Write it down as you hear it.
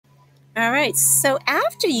All right, so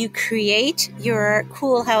after you create your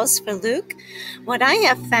cool house for Luke, what I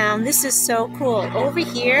have found, this is so cool. Over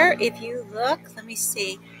here, if you look, let me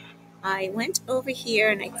see, I went over here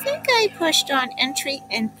and I think I pushed on entry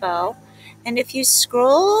info. And if you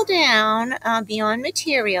scroll down beyond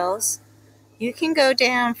materials, you can go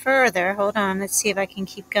down further. Hold on, let's see if I can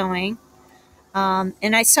keep going.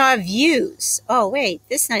 And I saw views. Oh, wait,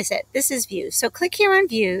 this is views. So click here on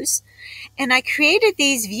views. And I created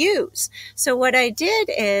these views. So what I did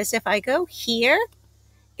is if I go here,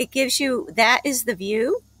 it gives you, that is the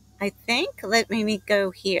view, I think. Let me go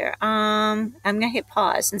here. I'm going to hit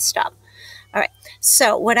pause and stop. All right.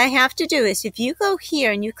 So what I have to do is if you go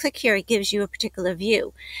here and you click here, it gives you a particular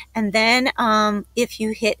view. And then if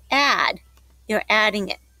you hit add, you're adding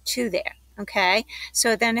it to there. Okay.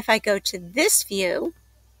 So then if I go to this view,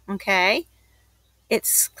 okay,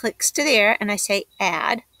 it clicks to there and I say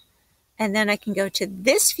add. And then I can go to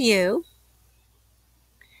this view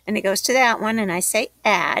and it goes to that one and I say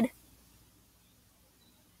add.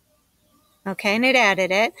 Okay, and it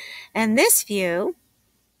added it. And this view,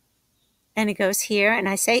 and it goes here and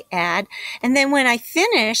I say add. And then when I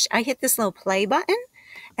finish, I hit this little play button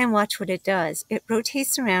and watch what it does. It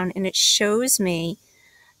rotates around and it shows me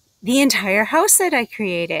the entire house that I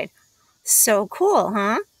created. So cool,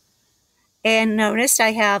 huh? And notice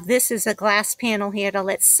I have, this is a glass panel here to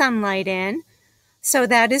let sunlight in. So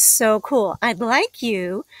that is so cool. I'd like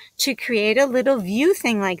you to create a little view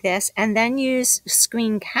thing like this and then use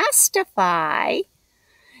Screencastify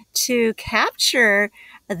to capture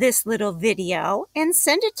this little video and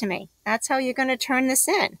send it to me. That's how you're going to turn this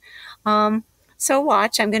in. So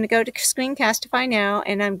watch, I'm going to go to Screencastify now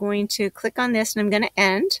and I'm going to click on this and I'm going to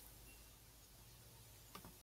end.